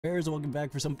And welcome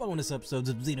back for some bonus episodes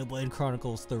of Xenoblade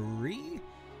Chronicles 3.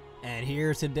 And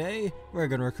here today, we're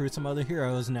gonna recruit some other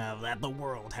heroes now that the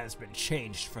world has been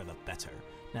changed for the better.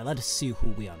 Now let us see who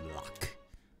we unlock.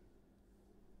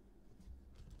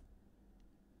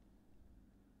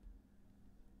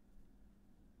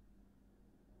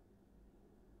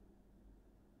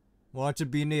 Watch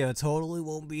it be Nia. It totally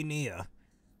won't be Nia.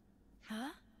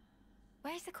 Huh?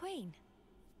 Where's the queen?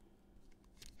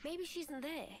 Maybe she's not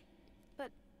there.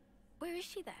 But where is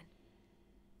she then?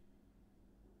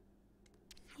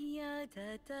 Yeah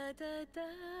da da da da.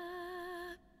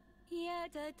 Yeah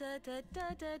da da da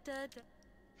da da da da.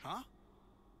 Huh?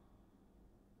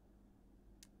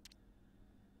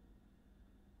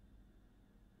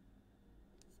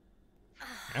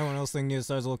 Everyone else thinking Nia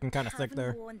starts looking kind of thick there.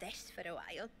 Haven't worn this for a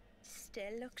while.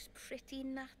 Still looks pretty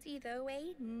natty though,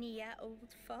 eh, Nia,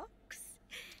 old fox?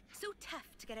 So tough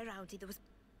to get around in those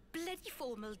bloody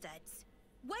formal duds.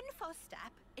 One false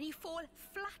step and you fall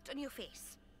flat on your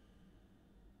face.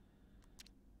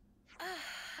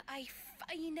 I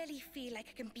finally feel like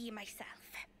I can be myself.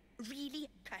 Really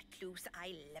cut loose, I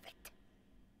love it.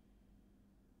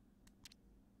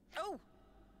 Oh!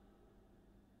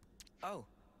 Oh.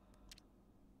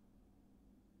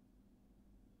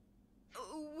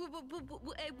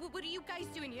 What are you guys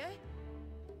doing here?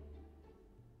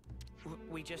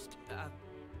 We just,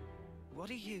 what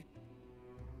are you?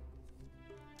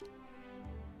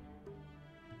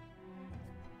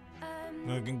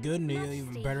 Looking good, Nia,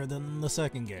 even better than the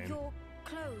second game. Your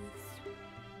clothes.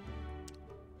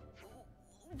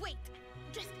 Wait,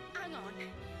 just hang on.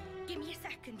 Give me a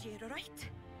second here, alright?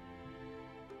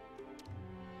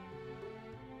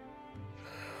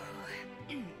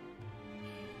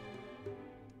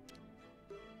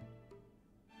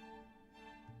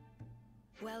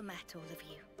 Well met, all of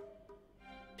you.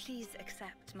 Please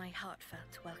accept my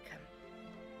heartfelt welcome.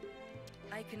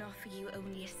 I can offer you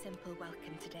only a simple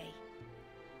welcome today,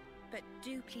 but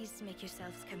do please make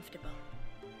yourselves comfortable.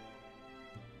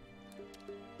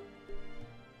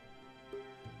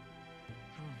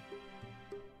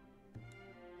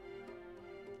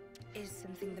 Is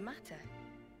something the matter?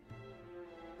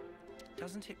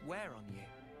 Doesn't it wear on you?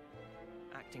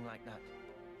 Acting like that.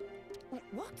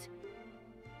 What?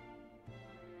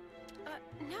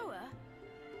 Noah?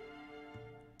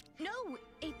 No,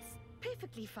 it's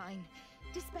perfectly fine.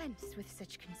 Dispense with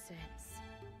such concerns.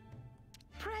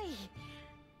 Pray,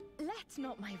 let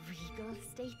not my regal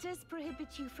status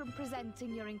prohibit you from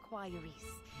presenting your inquiries.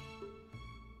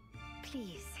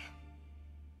 Please,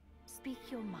 speak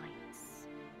your minds.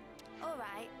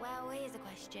 Alright, well, here's a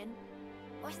question.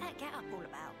 What's that get-up all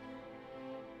about?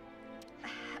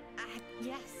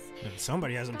 Yes. And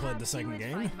somebody hasn't played the Perhaps you second would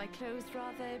game. find my clothes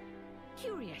rather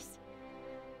curious.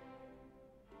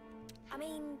 I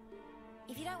mean,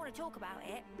 if you don't want to talk about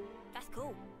it, that's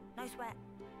cool. No sweat.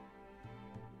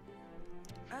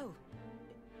 Oh.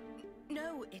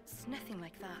 No, it's nothing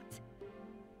like that.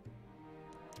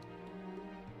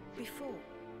 Before,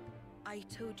 I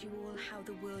told you all how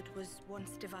the world was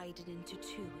once divided into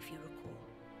two, if you recall.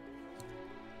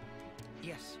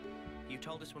 Yes, you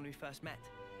told us when we first met.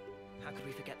 How could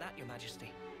we forget that, Your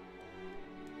Majesty?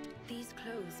 These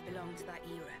clothes belong to that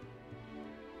era,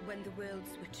 when the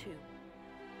worlds were two,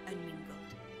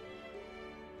 unmingled.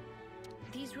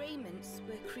 These raiments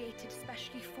were created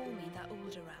specially for me, that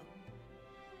older realm.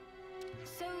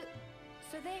 So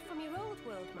they're from your old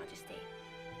world, Majesty?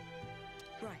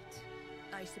 Right.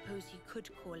 I suppose you could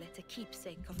call it a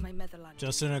keepsake of my motherland.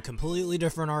 Just in a completely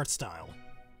different art style.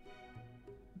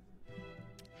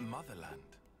 Motherland?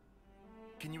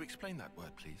 Can you explain that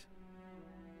word, please?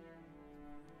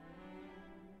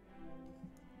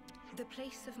 The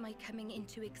place of my coming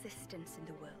into existence in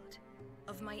the world,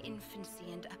 of my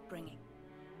infancy and upbringing.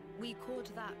 We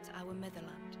called that our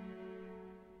motherland.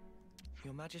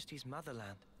 Your Majesty's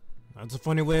motherland. That's a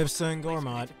funny way of saying Where's it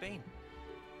Gormott. have been?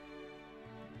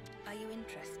 Are you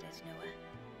interested,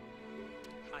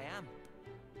 Noah? I am.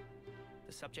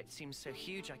 The subject seems so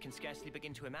huge I can scarcely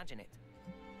begin to imagine it.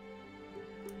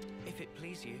 If it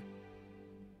please you,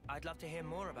 I'd love to hear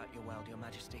more about your world, Your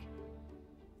Majesty.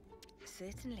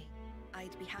 Certainly.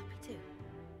 I'd be happy to.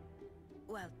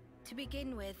 Well, to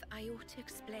begin with, I ought to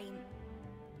explain.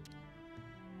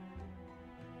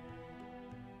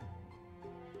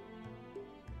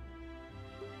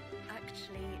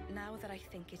 Actually, now that I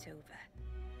think it over,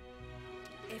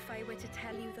 if I were to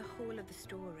tell you the whole of the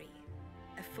story,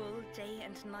 a full day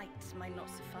and night might not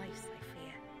suffice, I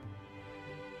fear.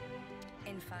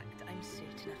 In fact, I'm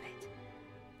certain of it.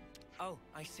 Oh,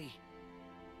 I see.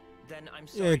 Then I'm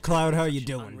sorry. Yeah, Cloud, how to you make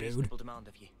such an doing, dude? unreasonable demand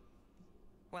of you.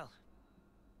 Well,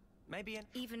 Maybe an...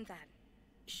 Even then,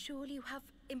 surely you have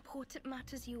important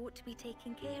matters you ought to be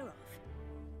taking care of.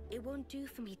 It won't do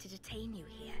for me to detain you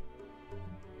here.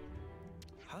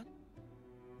 Huh?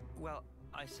 Well,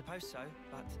 I suppose so,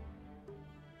 but...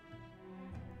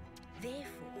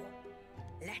 Therefore,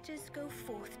 let us go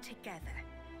forth together.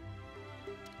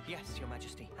 Yes, Your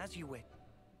Majesty, as you wish.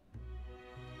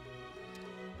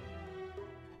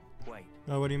 Wait.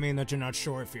 Oh, what do you mean that you're not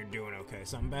sure if you're doing okay?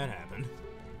 Something bad happened.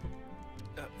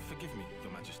 Forgive me,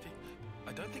 Your Majesty.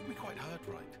 I don't think we quite heard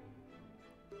right.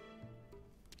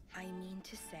 I mean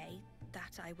to say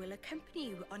that I will accompany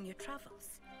you on your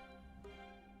travels.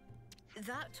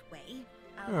 That way,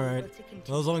 I'll be Alright. able to continue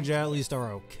Well, as long as you to at live least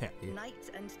are okay. night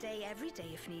and day, every day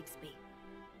if needs be.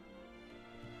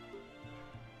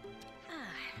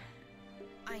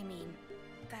 I mean,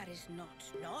 that is not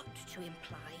to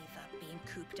imply that being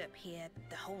cooped up here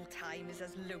the whole time is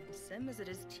as lonesome as it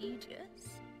is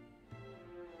tedious.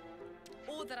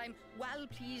 Or that I'm well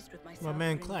pleased with myself. Well,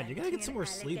 man, for Clyde, you gotta get some more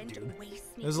inventing an sleep, elegant dude.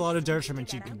 waste There's a lot of means detriment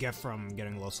to you get can out. get from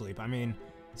getting low sleep. I mean,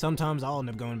 sometimes I'll end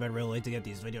up going to bed really late to get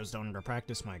these videos done to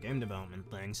practice my game development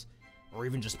things. Or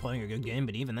even just playing a good game,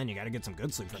 but even then you gotta get some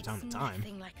good sleep from time to time. It's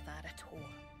nothing like that at all.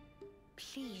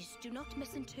 Please do not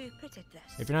misinterpret it this.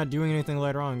 If you're not doing anything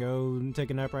later on, go take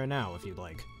a nap right now if you'd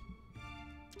like.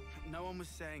 No one was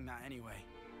saying that anyway.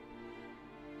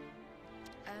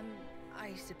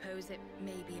 I suppose it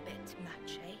may be a bit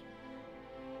much,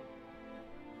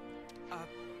 eh?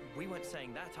 We weren't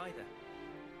saying that either.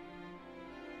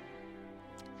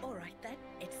 All right then,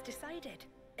 it's decided.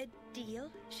 A deal,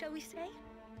 shall we say?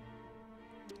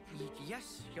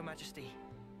 Yes, Your Majesty.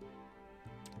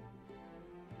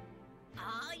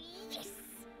 Ah, yes!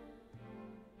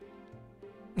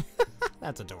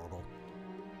 That's adorable.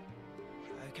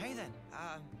 Okay then.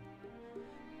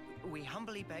 We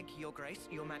humbly beg Your Grace,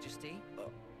 Your Majesty,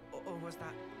 or was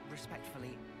that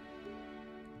respectfully?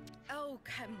 Oh,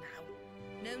 come now.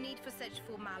 No need for such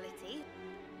formality.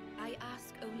 I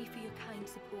ask only for your kind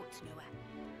support, Noah.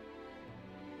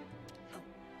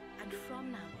 Oh, and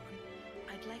from now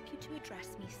on, I'd like you to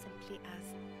address me simply as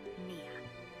Nia.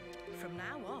 From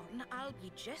now on, I'll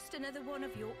be just another one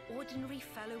of your ordinary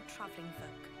fellow traveling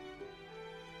folk.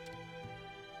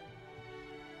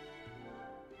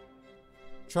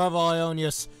 Travel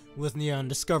Ionius with Nia and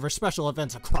discover special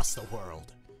events across the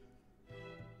world.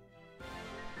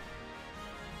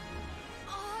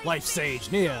 Life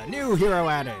Sage Nia, new hero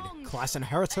added. Class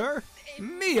Inheritor,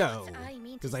 Mio.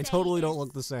 Because they totally don't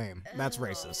look the same. That's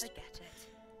racist.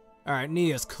 Alright,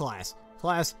 Nia's class.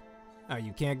 Class,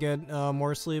 you can't get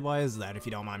more sleep? Why is that, if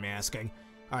you don't mind me asking?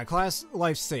 Alright, class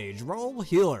Life Sage. Role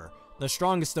Healer. The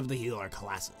strongest of the healer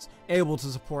classes. Able to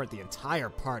support the entire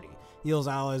party. Heals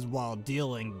allies while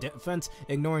dealing defense,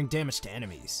 ignoring damage to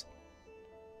enemies.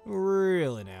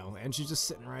 Really now? And she's just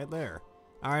sitting right there.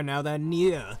 Alright, now that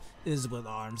Nia is with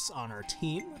arms on our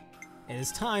team, it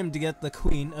is time to get the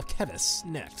Queen of Kedis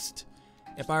next.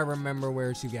 If I remember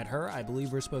where to get her, I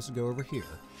believe we're supposed to go over here.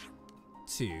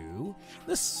 To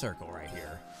this circle right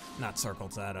here. Not circle,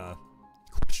 it's that,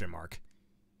 question mark.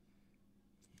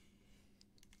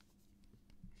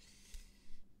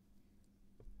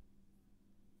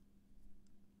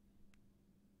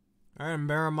 Alright, and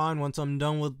bear in mind, once I'm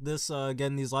done with this,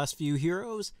 getting these last few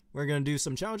heroes, we're gonna do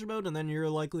some challenge mode, and then you're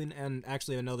likely, and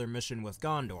actually another mission with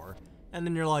Gondor, and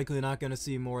then you're likely not gonna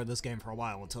see more of this game for a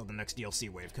while until the next DLC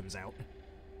wave comes out.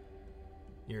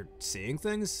 You're seeing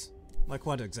things? Like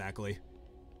what exactly?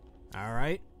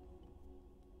 Alright.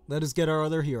 Let us get our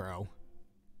other hero.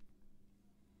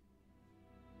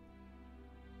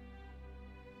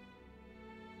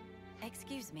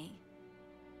 Excuse me.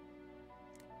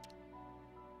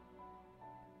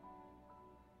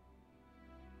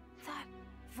 That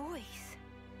voice.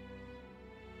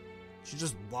 She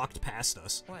just walked past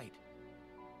us. Wait.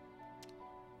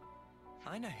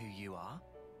 I know who you are.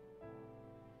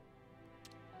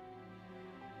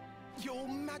 Your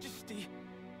Majesty!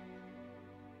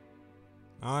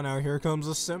 Oh no, here comes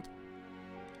a simp.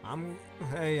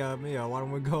 Hey, Mio, why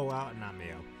don't we go out? Not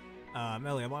Mio.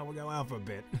 Melia, why don't we go out for a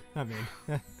bit? I mean,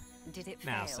 Did it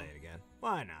fail? now say it again.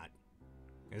 Why not?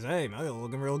 Because, hey, Melia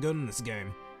looking real good in this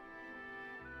game.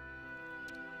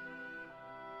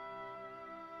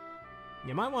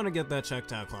 You might want to get that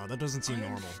checked out, Cloud. That doesn't seem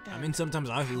normal. I mean, sometimes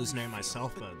I hallucinate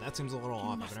myself, but that seems a little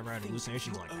off. I've never had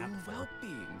hallucinations like that before.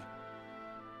 Well-being.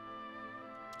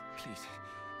 Please,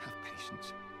 have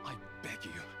patience. I beg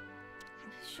you.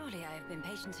 Surely I have been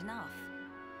patient enough.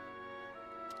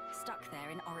 Stuck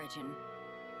there in Origin.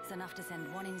 It's enough to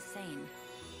send one insane.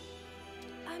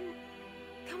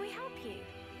 Can we help you?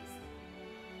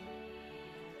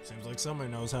 Seems like somebody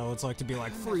knows how it's like to be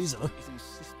like Her Frieza. master is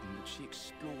insisting that she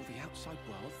explore the outside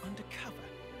world undercover.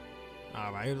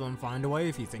 Alright, then find a way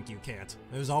if you think you can't.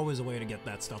 There's always a way to get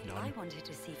that stuff I done. wanted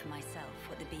to see for myself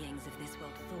what the beings of this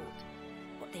world thought,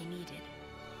 what they needed.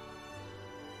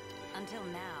 Until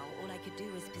now, all I could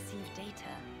do was perceive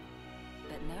data,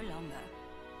 but no longer.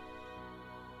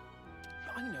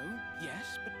 I know,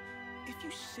 yes, but if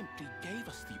you simply gave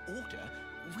us the order,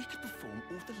 we could perform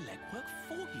all the legwork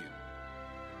for you.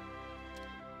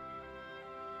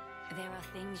 There are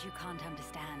things you can't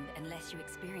understand unless you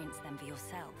experience them for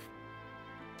yourself.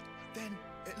 Then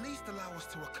at least allow us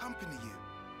to accompany you.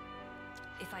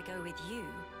 If I go with you,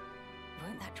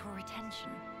 won't that draw attention?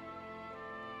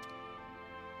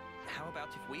 How about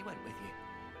if we went with you?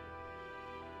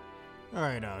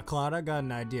 Alright, Cloud, I got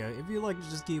an idea. If you like to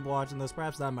just keep watching this,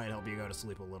 perhaps that might help you go to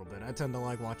sleep a little bit. I tend to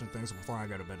like watching things before I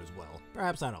go to bed as well.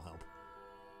 Perhaps that'll help.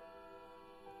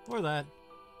 Or that.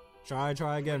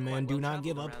 Try again, man. Do not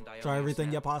give up. Try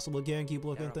everything you possibly can. Keep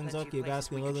looking things up. Keep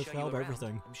asking others for help.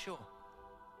 Everything. I'm sure.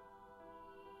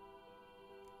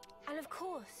 And of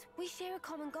course, we share a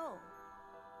common goal.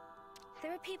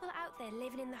 There are people out there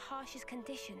living in the harshest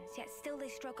conditions, yet still they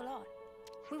struggle on.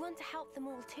 We want to help them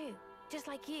all too, just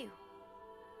like you.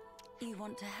 You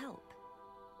want to help?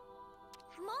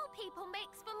 More people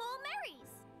makes for more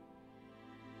merries.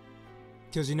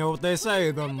 Because you know what they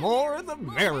say, the more the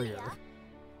merrier.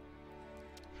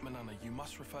 Manana, you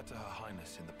must refer to Her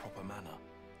Highness in the proper manner.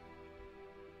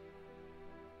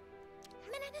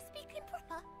 Manana speaking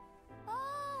proper?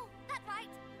 Oh, that's right.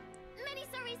 Many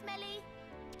sorries, Melly.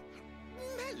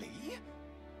 Melia?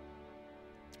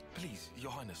 Please,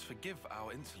 Your Highness, forgive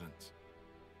our insolence.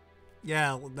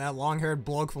 Yeah, that long-haired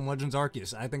bloke from Legends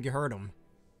Arceus. I think you heard him.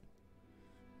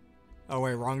 Oh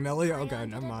wait, wrong Melia? Okay,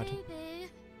 never mind.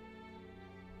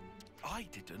 I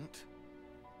didn't.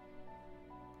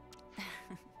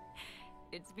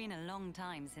 It's been a long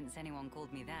time since anyone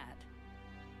called me that.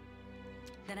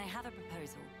 Then I have a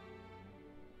proposal.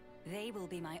 They will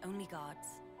be my only guards.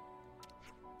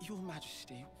 Your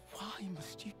Majesty, why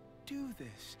must you do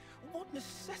this? What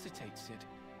necessitates it?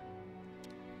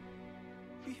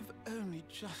 We have only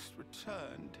just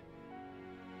returned.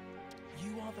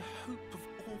 You are the hope of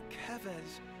all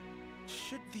Kevers.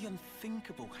 Should the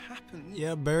unthinkable happen...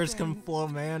 Yeah, bears then... can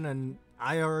float, man, and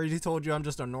I already told you I'm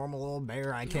just a normal old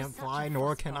bear. I can't fly,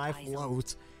 nor can I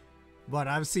float. But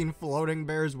I've seen floating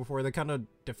bears before. They kind of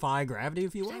defy gravity,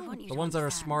 if you will. The ones that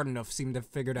are smart enough seem to have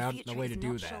figured out the way to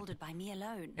do that. By me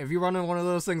alone. If you run in one of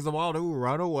those things in the wild, ooh,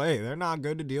 run away. They're not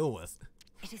good to deal with.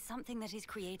 It is something that is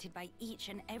created by each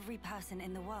and every person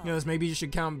in the world. Yes, maybe you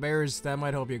should count bears. That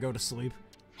might help you go to sleep.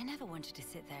 I never wanted to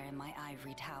sit there in my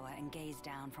ivory tower and gaze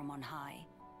down from on high.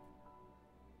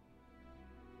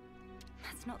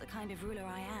 That's not the kind of ruler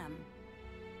I am.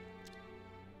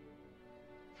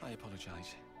 I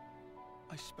apologize.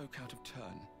 I spoke out of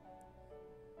turn.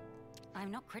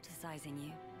 I'm not criticizing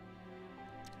you.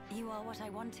 You are what I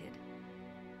wanted.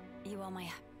 You are my...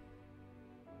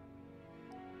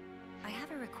 I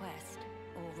have a request,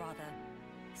 or rather,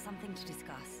 something to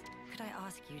discuss. Could I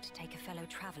ask you to take a fellow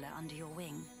traveler under your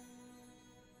wing?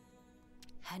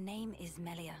 Her name is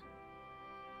Melia.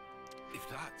 If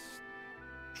that's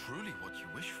truly what you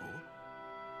wish for...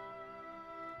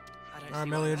 Alright,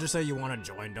 Melia, just say you want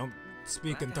to join. Don't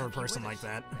speak in third person like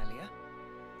that. Melia?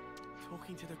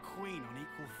 Talking to the Queen on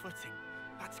equal footing.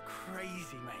 That's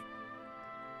crazy, mate.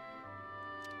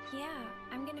 Yeah,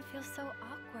 I'm gonna feel so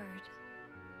awkward.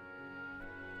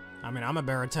 I mean, I'm a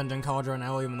bear attending college right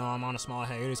now, even though I'm on a small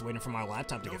hiatus waiing for my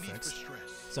laptop to get fixed.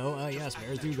 So, yes,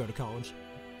 bears do go to college.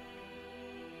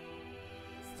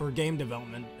 For game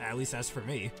development, at least that's for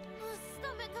me.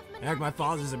 Heck, my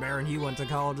father's a bear and he went to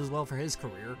college as well for his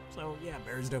career. So, yeah,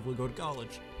 bears definitely go to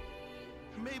college.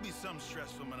 Maybe some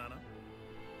stress for Manana.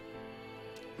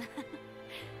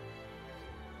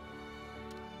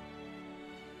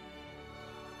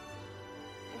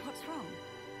 What's wrong?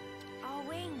 Our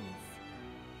wings.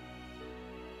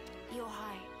 You're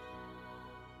high.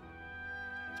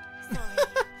 Sorry.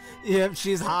 Yep,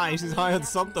 she's high. She's high on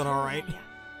something, alright.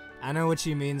 I know what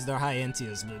she means. They're high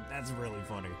Entias, but that's really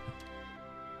funny.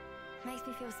 Makes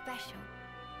me feel special.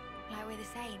 Like we're the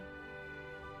same.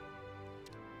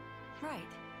 Right.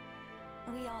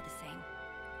 We are the same.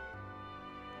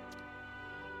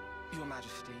 Your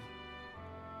Majesty,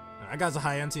 I got a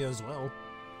high Entia as well.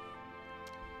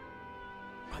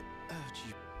 I urge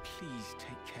you, please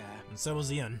take care. And so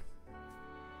was Ian.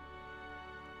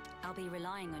 I'll be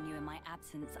relying on you in my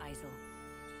absence, Isel.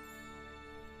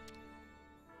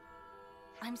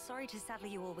 I'm sorry to saddle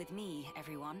you all with me,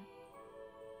 everyone.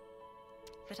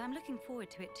 But I'm looking forward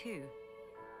to it too.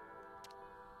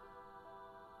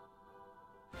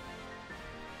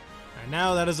 And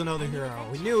now that is another hero.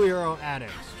 We new hero added.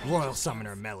 Royal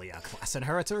Summoner Melia, class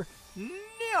inheritor.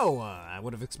 Noah. I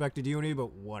would have expected uni,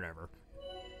 but whatever.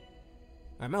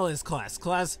 Melia's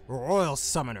class Royal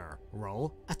Summoner.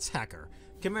 Role attacker.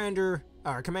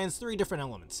 Commands 3 different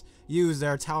elements. Use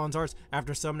their talent arts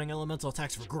after summoning elemental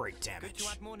attacks for great damage. Good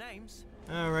to add more names.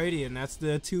 Alrighty, and that's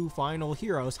the 2 final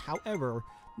heroes. However,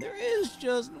 there is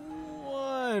just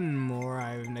one more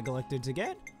I've neglected to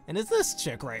get, and it's this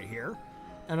chick right here.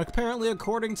 And apparently,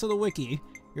 according to the wiki,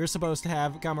 you're supposed to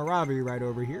have Kamarabi right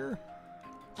over here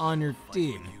on your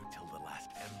team.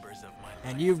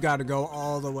 And you've got to go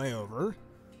all the way over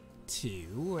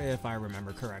to, if I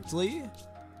remember correctly,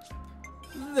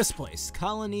 this place,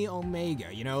 Colony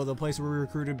Omega. You know, the place where we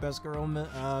recruited Best Girl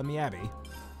Miyabi.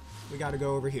 We got to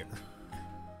go over here.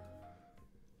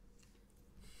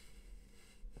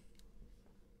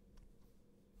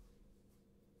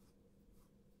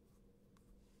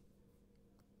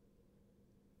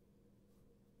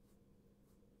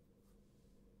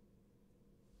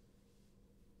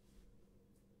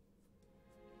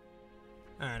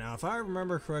 Alright, now if I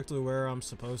remember correctly where I'm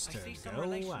supposed to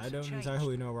go, I don't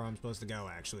exactly know where I'm supposed to go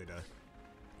actually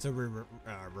to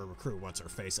recruit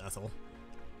what's-her-face Ethel.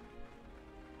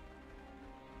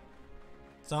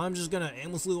 So I'm just gonna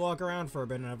aimlessly walk around for a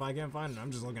bit, and if I can't find it,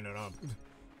 I'm just looking it up.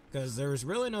 Because there's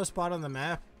really no spot on the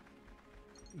map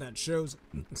that shows,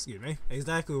 excuse me,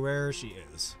 exactly where she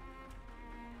is.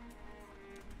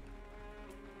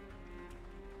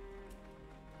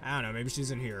 I don't know, maybe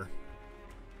she's in here.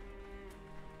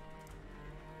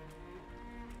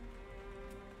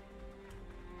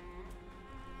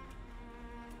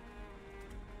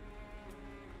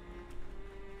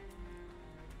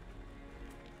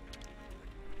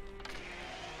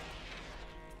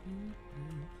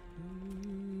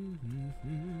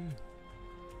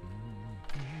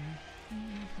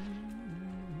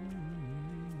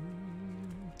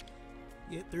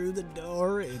 Get through the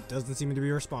door. It doesn't seem to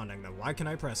be responding, though. Why can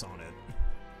I press on it?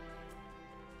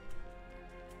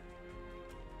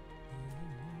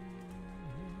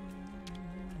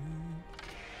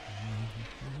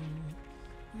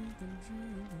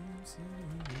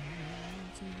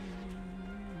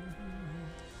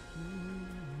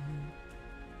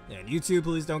 And you two,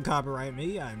 please don't copyright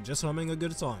me. I'm just humming a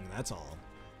good song, that's all.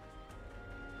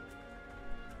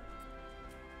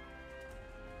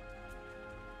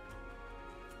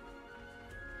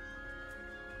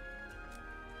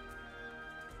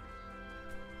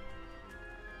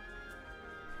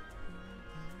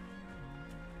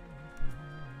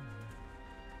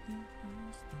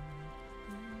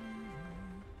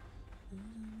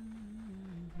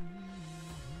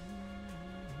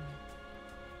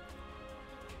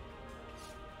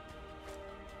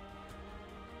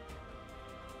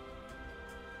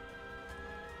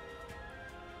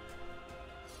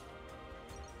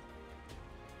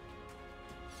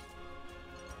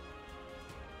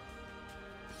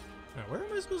 Now, where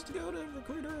am I supposed to go to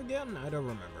recruit her again? I don't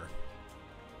remember.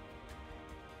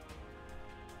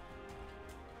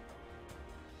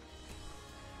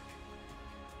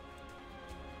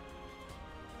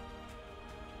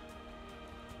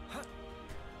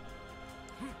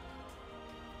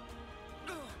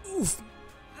 Oof!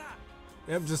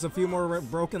 Yep, just a few more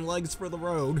broken legs for the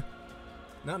road.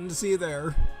 Nothing to see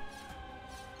there.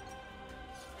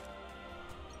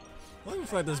 Let me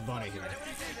fight this bunny here.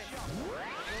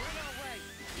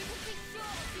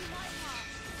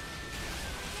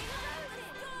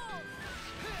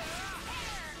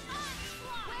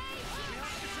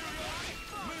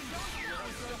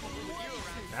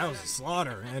 That was a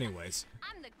slaughter, anyways.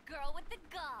 I'm the girl with the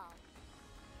gall.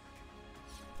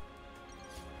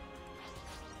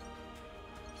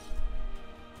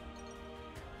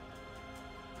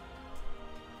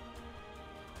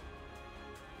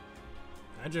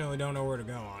 I generally don't know where to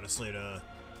go, honestly, to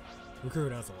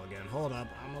recruit Ethel again. Hold up,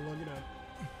 I'm gonna look it up.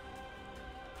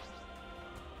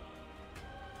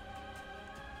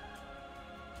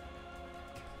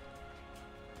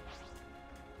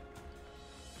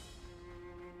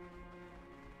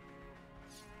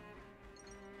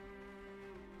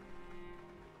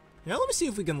 Yeah, let me see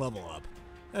if we can level up.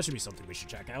 That should be something we should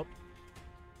check out.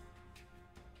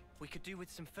 We could do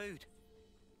with some food.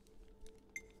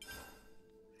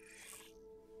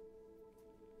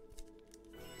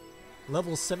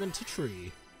 Level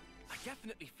 73. I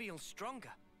definitely feel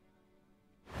stronger.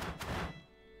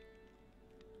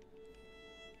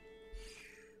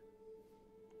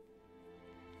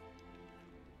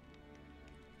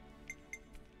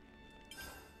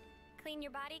 Clean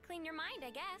your body, clean your mind, I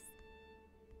guess.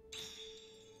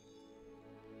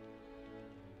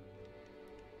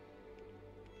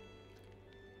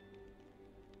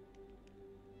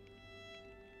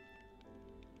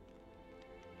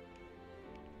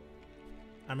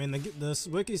 I mean, this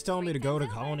wiki's telling me to go to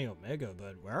Colony Omega,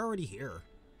 but we're already here.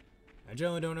 I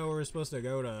generally don't know where we're supposed to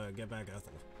go to get back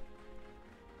Ethel.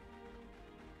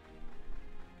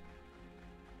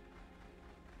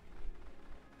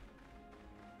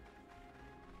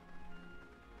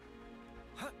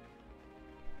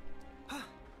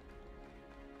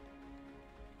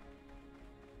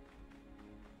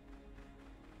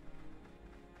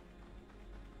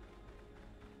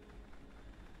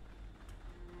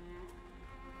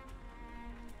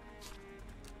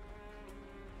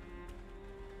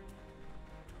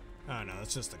 Oh no,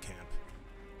 it's just a camp.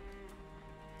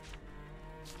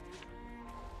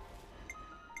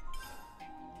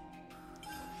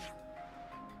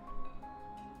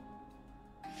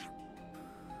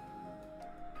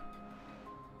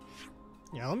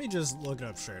 Yeah, let me just look it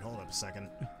up straight. Hold up a second.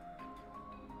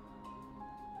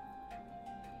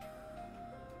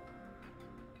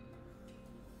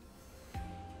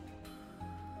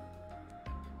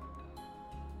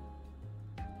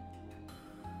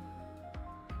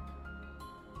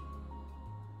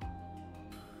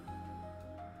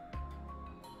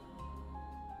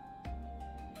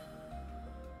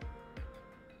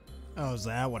 Oh, is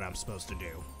that what I'm supposed to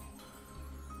do?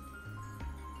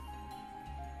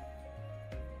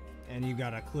 And you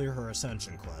gotta clear her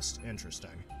ascension quest.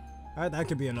 Interesting. Alright, that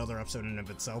could be another episode in and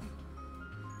of itself.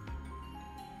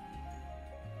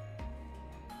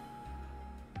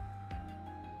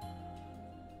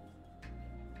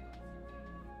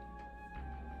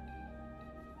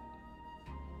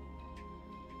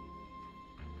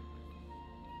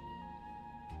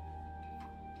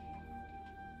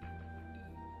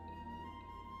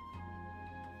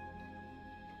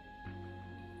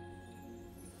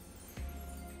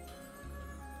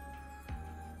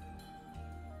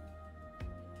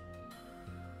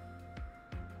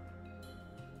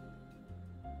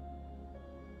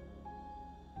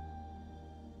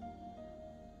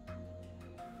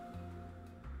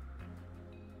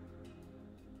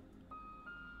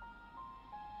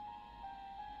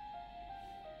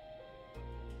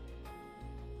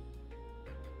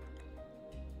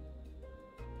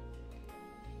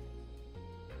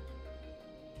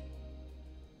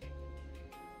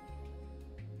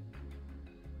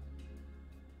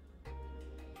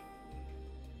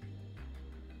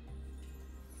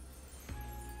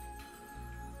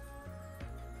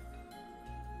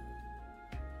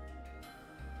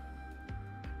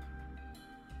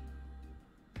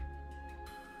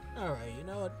 Alright, you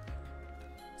know what?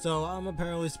 So, I'm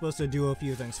apparently supposed to do a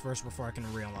few things first before I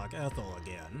can re-unlock Ethel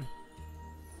again.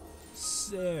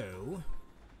 So,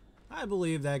 I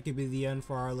believe that could be the end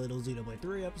for our little Xenoblade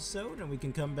 3 episode, and we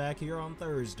can come back here on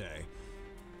Thursday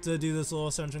to do this little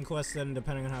Ascension quest, then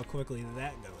depending on how quickly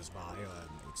that goes by,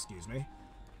 excuse me.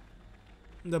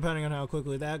 Depending on how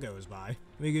quickly that goes by,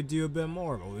 we could do a bit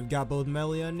more, but we've got both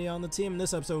Melia and Nia on the team, and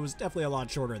this episode was definitely a lot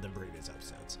shorter than previous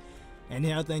episodes. And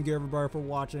yeah, thank you everybody for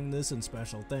watching this, and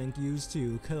special thank yous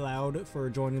to Cloud for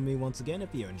joining me once again. If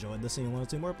you enjoyed this and you want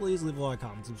to see more, please leave a like,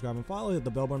 comment, subscribe, and follow. Hit the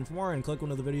bell button for more, and click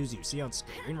one of the videos you see on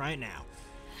screen right now,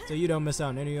 so you don't miss out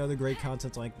on any other great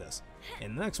content like this.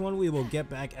 In the next one, we will get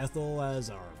back Ethel as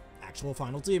our actual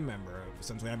final team member,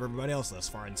 since we have everybody else thus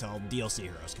far until DLC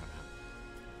heroes come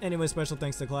out. Anyway, special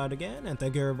thanks to Cloud again, and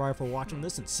thank you everybody for watching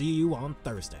this, and see you on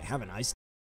Thursday. Have a nice